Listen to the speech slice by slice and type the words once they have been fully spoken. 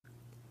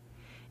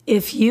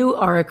If you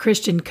are a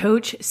Christian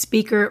coach,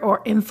 speaker,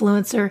 or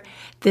influencer,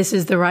 this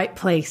is the right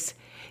place.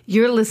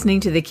 You're listening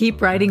to the Keep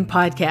Writing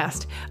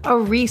Podcast, a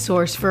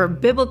resource for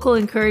biblical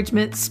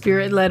encouragement,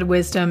 spirit-led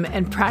wisdom,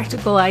 and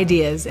practical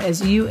ideas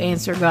as you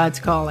answer God's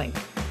calling.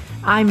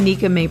 I'm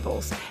Nika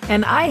Maples,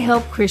 and I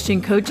help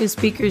Christian coaches,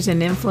 speakers,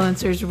 and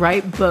influencers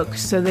write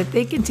books so that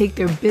they can take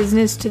their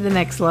business to the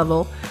next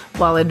level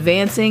while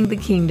advancing the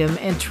kingdom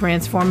and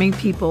transforming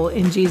people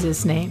in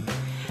Jesus' name.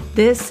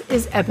 This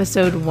is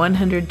episode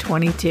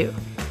 122,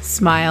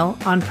 Smile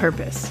on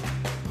Purpose.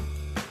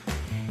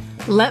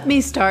 Let me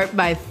start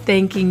by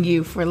thanking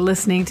you for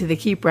listening to the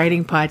Keep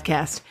Writing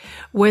Podcast.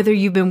 Whether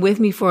you've been with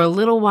me for a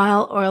little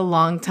while or a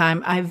long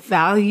time, I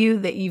value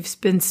that you've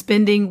been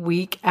spending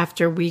week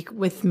after week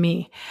with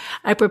me.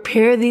 I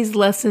prepare these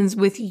lessons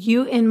with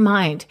you in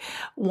mind,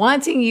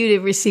 wanting you to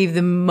receive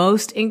the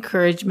most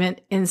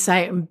encouragement,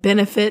 insight, and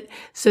benefit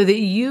so that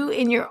you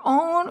in your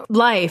own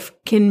life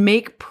can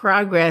make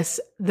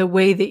progress the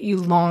way that you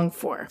long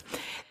for.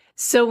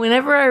 So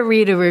whenever I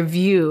read a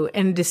review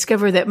and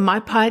discover that my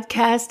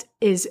podcast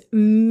is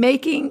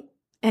making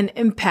an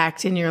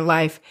impact in your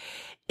life,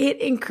 it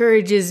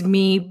encourages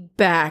me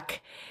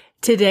back.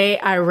 Today,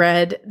 I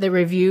read the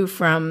review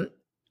from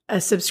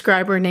a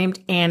subscriber named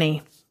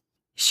Annie.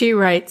 She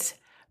writes,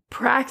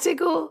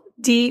 "Practical,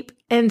 deep,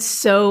 and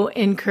so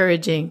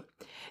encouraging.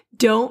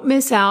 Don't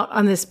miss out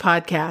on this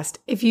podcast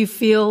if you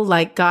feel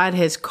like God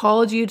has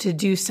called you to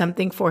do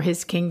something for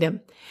His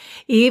kingdom.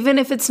 Even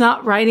if it's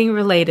not writing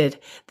related,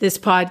 this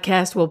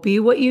podcast will be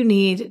what you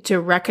need to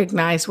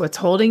recognize what's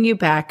holding you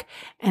back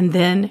and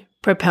then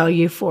propel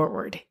you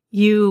forward.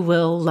 You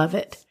will love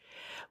it."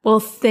 Well,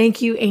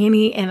 thank you,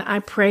 Annie, and I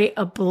pray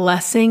a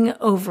blessing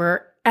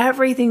over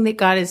everything that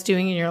God is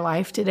doing in your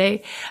life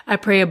today. I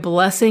pray a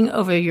blessing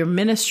over your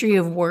ministry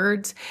of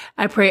words.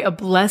 I pray a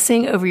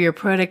blessing over your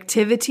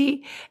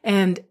productivity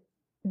and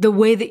the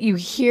way that you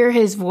hear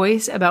His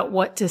voice about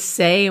what to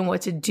say and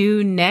what to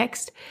do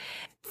next.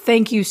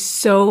 Thank you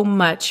so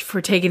much for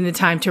taking the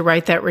time to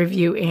write that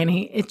review,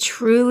 Annie. It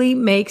truly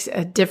makes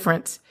a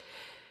difference.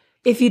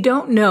 If you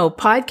don't know,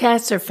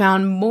 podcasts are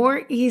found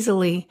more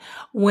easily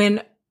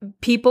when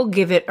people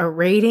give it a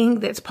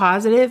rating that's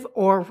positive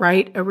or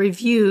write a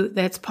review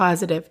that's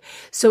positive.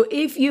 So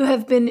if you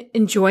have been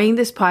enjoying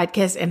this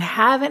podcast and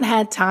haven't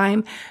had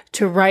time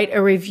to write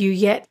a review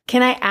yet,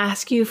 can I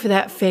ask you for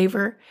that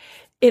favor?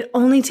 It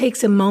only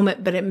takes a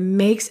moment, but it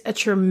makes a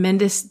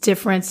tremendous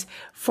difference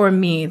for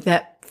me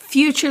that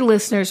future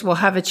listeners will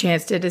have a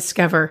chance to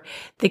discover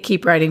the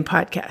Keep Writing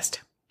Podcast.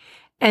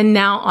 And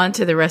now on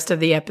to the rest of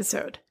the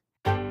episode.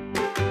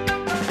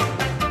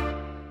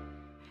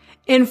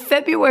 In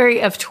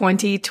February of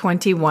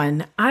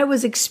 2021, I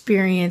was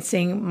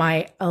experiencing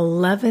my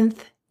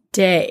 11th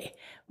day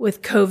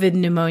with COVID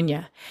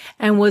pneumonia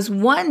and was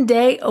one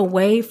day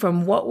away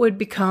from what would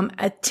become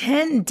a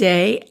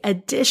 10-day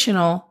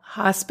additional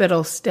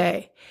hospital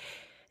stay.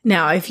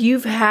 Now, if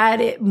you've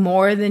had it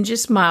more than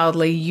just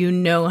mildly, you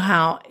know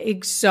how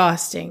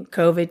exhausting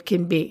COVID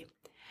can be.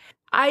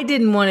 I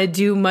didn't want to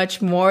do much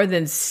more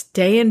than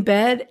stay in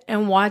bed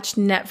and watch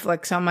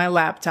Netflix on my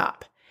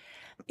laptop.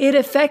 It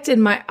affected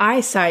my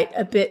eyesight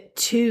a bit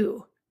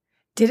too.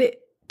 Did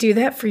it do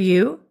that for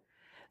you?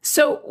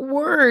 So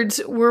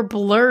words were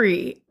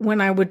blurry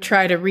when I would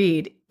try to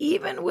read,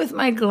 even with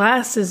my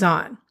glasses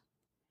on.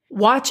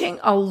 Watching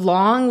a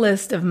long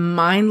list of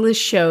mindless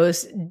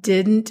shows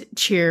didn't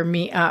cheer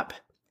me up.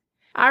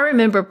 I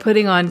remember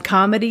putting on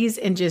comedies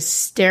and just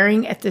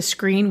staring at the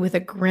screen with a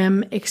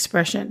grim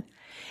expression.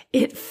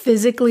 It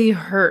physically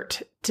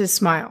hurt to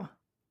smile.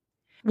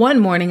 One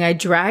morning, I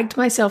dragged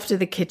myself to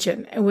the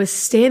kitchen and was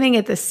standing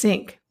at the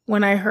sink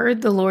when I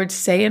heard the Lord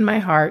say in my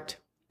heart,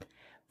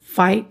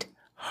 "Fight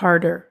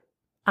harder."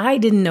 I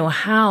didn't know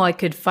how I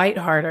could fight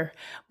harder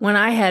when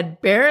I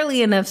had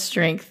barely enough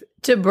strength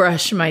to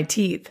brush my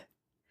teeth.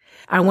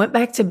 I went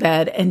back to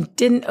bed and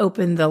didn't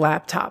open the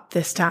laptop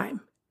this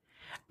time.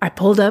 I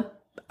pulled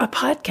up a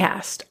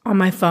podcast on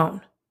my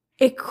phone.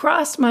 It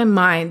crossed my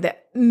mind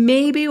that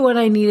maybe what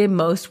I needed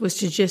most was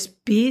to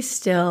just be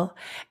still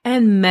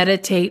and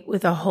meditate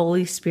with a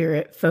Holy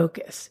Spirit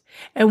focus.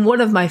 And one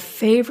of my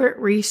favorite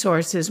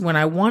resources when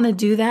I want to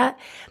do that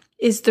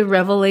is the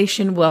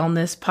Revelation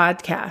Wellness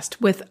podcast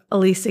with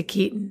Elisa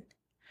Keaton.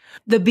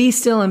 The Be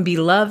Still and Be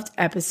Loved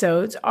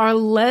episodes are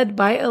led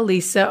by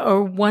Elisa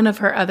or one of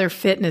her other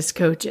fitness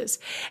coaches,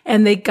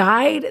 and they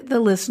guide the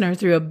listener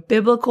through a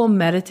biblical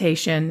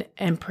meditation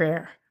and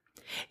prayer.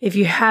 If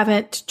you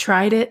haven't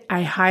tried it,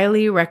 I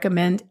highly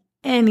recommend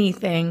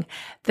anything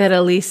that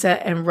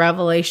Elisa and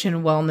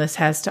Revelation Wellness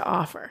has to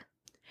offer.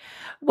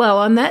 Well,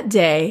 on that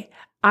day,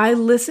 I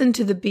listened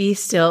to the Be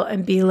Still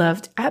and Be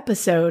Loved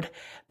episode,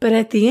 but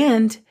at the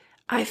end,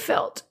 I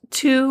felt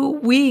too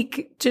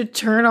weak to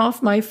turn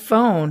off my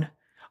phone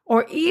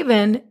or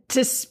even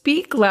to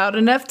speak loud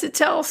enough to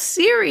tell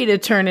Siri to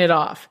turn it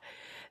off.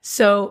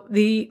 So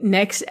the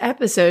next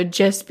episode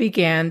just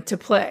began to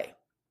play.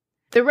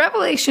 The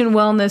Revelation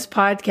Wellness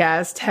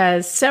podcast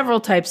has several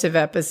types of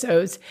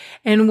episodes,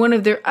 and one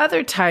of their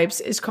other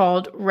types is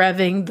called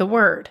Revving the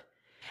Word.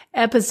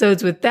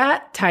 Episodes with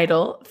that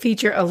title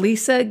feature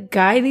Elisa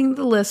guiding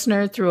the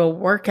listener through a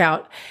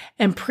workout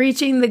and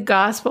preaching the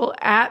gospel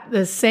at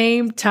the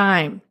same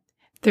time.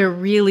 They're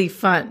really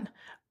fun.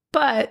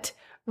 But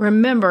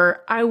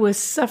remember, I was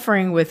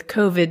suffering with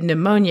COVID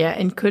pneumonia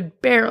and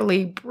could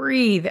barely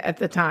breathe at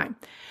the time.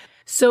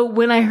 So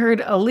when I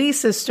heard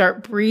Elisa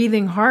start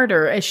breathing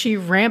harder as she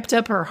ramped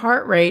up her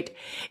heart rate,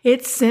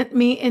 it sent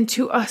me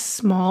into a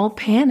small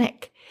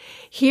panic.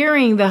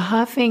 Hearing the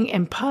huffing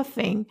and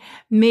puffing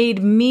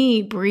made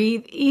me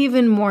breathe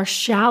even more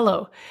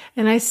shallow,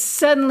 and I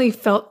suddenly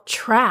felt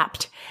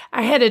trapped.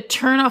 I had to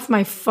turn off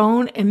my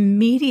phone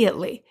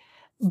immediately.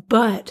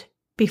 But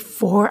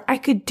before I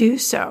could do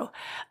so,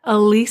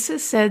 Elisa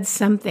said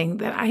something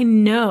that I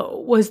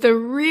know was the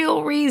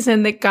real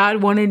reason that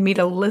God wanted me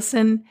to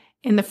listen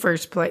in the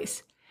first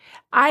place.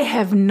 I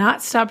have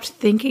not stopped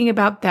thinking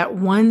about that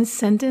one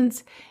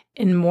sentence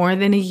in more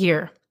than a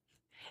year.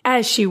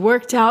 As she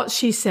worked out,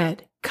 she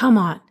said, "Come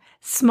on,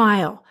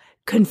 smile,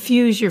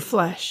 confuse your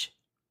flesh."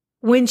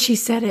 When she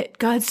said it,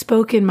 God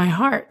spoke in my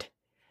heart.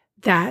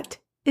 That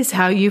is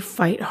how you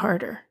fight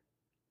harder.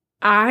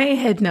 I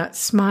had not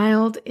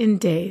smiled in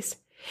days.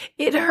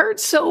 It hurt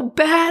so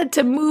bad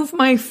to move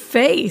my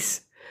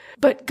face,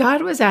 but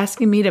God was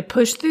asking me to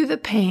push through the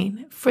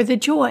pain for the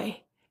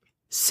joy.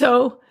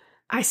 So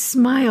I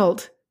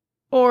smiled,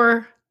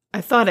 or I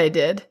thought I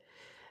did.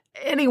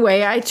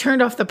 Anyway, I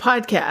turned off the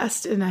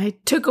podcast and I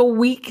took a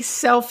weak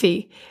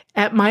selfie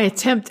at my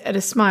attempt at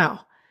a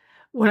smile.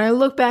 When I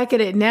look back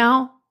at it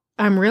now,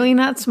 I'm really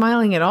not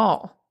smiling at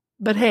all.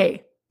 But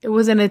hey, it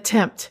was an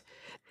attempt.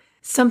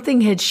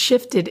 Something had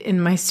shifted in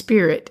my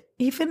spirit,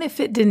 even if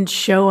it didn't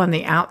show on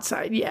the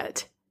outside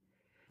yet.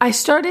 I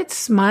started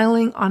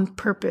smiling on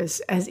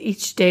purpose as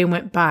each day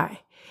went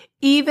by,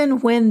 even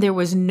when there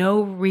was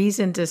no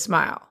reason to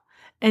smile,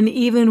 and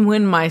even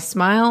when my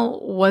smile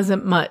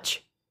wasn't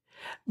much.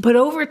 But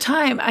over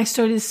time, I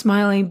started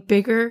smiling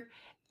bigger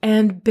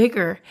and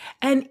bigger,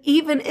 and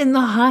even in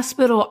the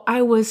hospital,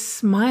 I was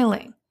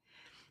smiling.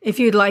 If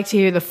you'd like to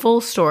hear the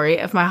full story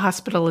of my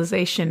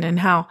hospitalization and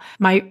how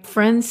my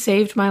friend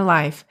saved my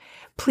life,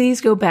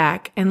 please go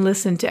back and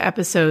listen to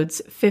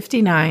episodes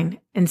 59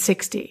 and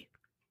 60.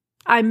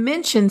 I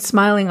mention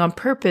smiling on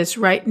purpose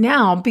right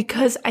now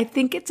because I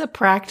think it's a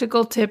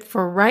practical tip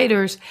for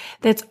writers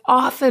that's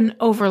often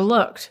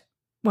overlooked.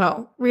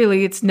 Well,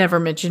 really, it's never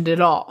mentioned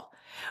at all.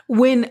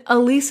 When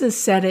Elisa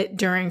said it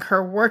during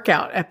her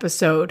workout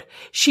episode,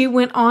 she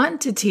went on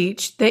to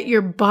teach that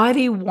your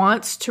body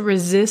wants to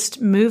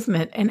resist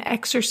movement and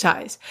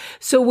exercise.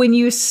 So when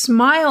you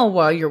smile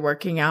while you're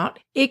working out,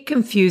 it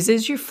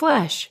confuses your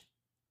flesh.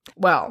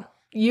 Well,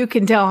 you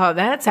can tell how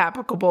that's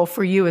applicable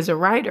for you as a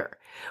writer.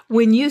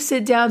 When you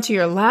sit down to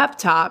your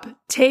laptop,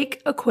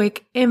 take a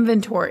quick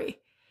inventory.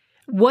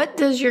 What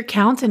does your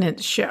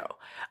countenance show?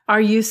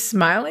 Are you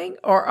smiling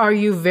or are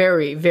you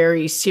very,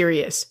 very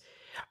serious?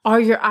 Are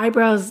your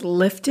eyebrows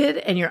lifted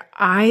and your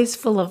eyes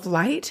full of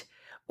light?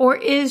 Or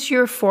is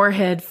your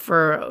forehead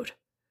furrowed?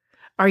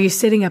 Are you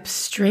sitting up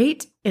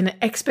straight in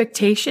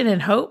expectation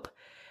and hope?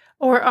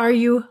 Or are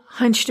you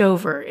hunched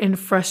over in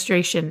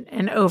frustration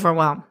and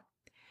overwhelm?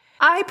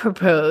 I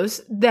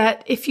propose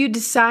that if you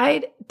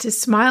decide to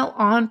smile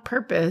on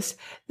purpose,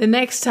 the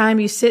next time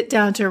you sit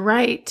down to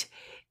write,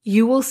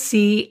 you will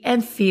see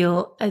and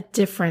feel a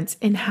difference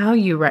in how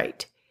you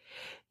write.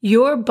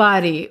 Your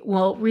body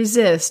will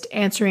resist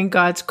answering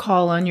God's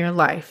call on your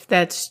life.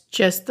 That's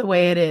just the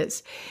way it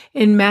is.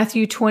 In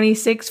Matthew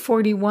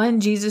 26:41,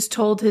 Jesus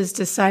told his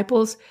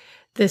disciples,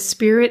 "The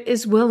spirit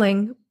is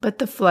willing, but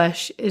the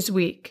flesh is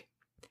weak."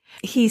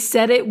 He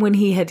said it when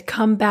he had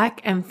come back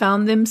and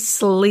found them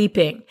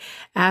sleeping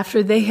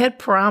after they had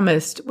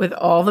promised, with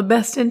all the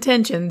best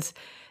intentions,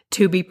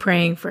 to be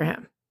praying for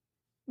him.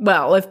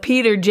 Well, if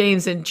Peter,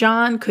 James, and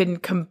John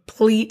couldn't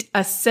complete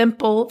a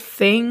simple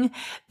thing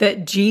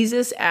that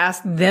Jesus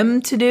asked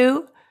them to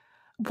do,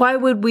 why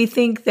would we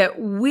think that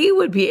we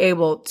would be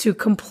able to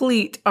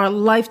complete our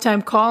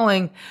lifetime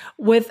calling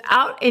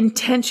without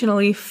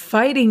intentionally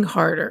fighting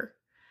harder?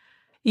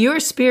 Your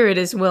spirit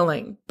is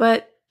willing,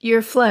 but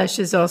your flesh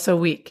is also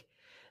weak.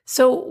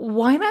 So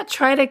why not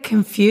try to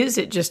confuse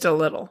it just a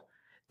little?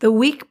 The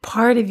weak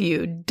part of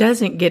you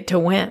doesn't get to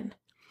win.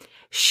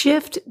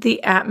 Shift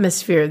the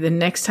atmosphere the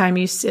next time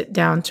you sit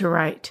down to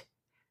write.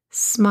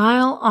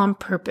 Smile on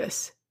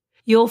purpose.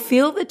 You'll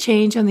feel the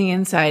change on the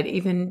inside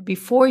even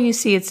before you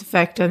see its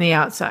effect on the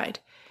outside.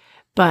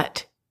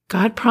 But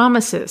God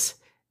promises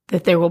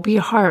that there will be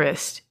a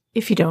harvest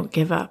if you don't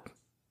give up.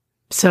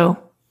 So,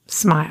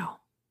 smile.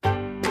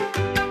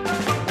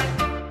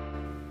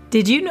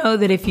 Did you know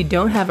that if you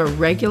don't have a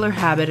regular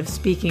habit of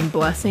speaking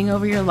blessing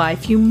over your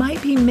life, you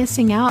might be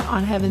missing out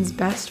on heaven's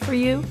best for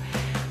you?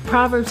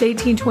 Proverbs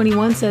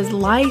 18:21 says,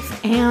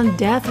 "Life and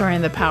death are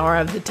in the power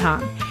of the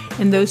tongue,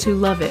 and those who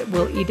love it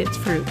will eat its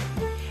fruit."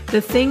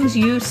 The things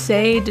you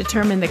say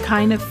determine the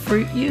kind of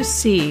fruit you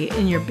see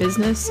in your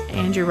business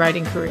and your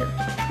writing career.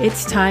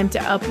 It's time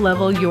to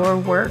up-level your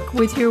work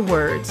with your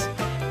words.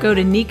 Go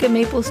to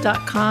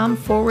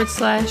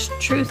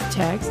nikamaples.com/truth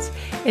texts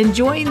and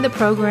join the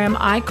program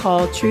I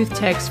call Truth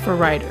Text for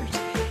Writers.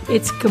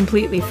 It's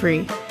completely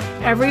free.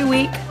 Every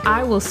week,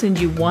 I will send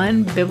you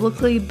one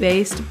biblically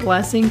based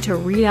blessing to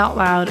read out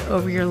loud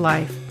over your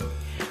life.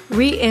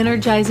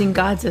 Re-energizing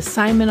God's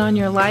assignment on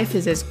your life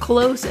is as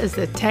close as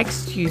the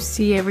text you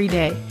see every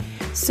day.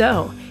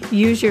 So,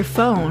 use your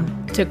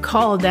phone to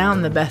call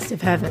down the best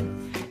of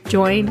heaven.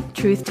 Join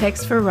Truth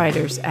Text for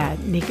Writers at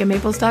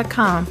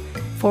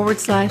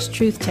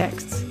nikamaples.com/truth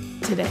texts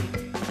today.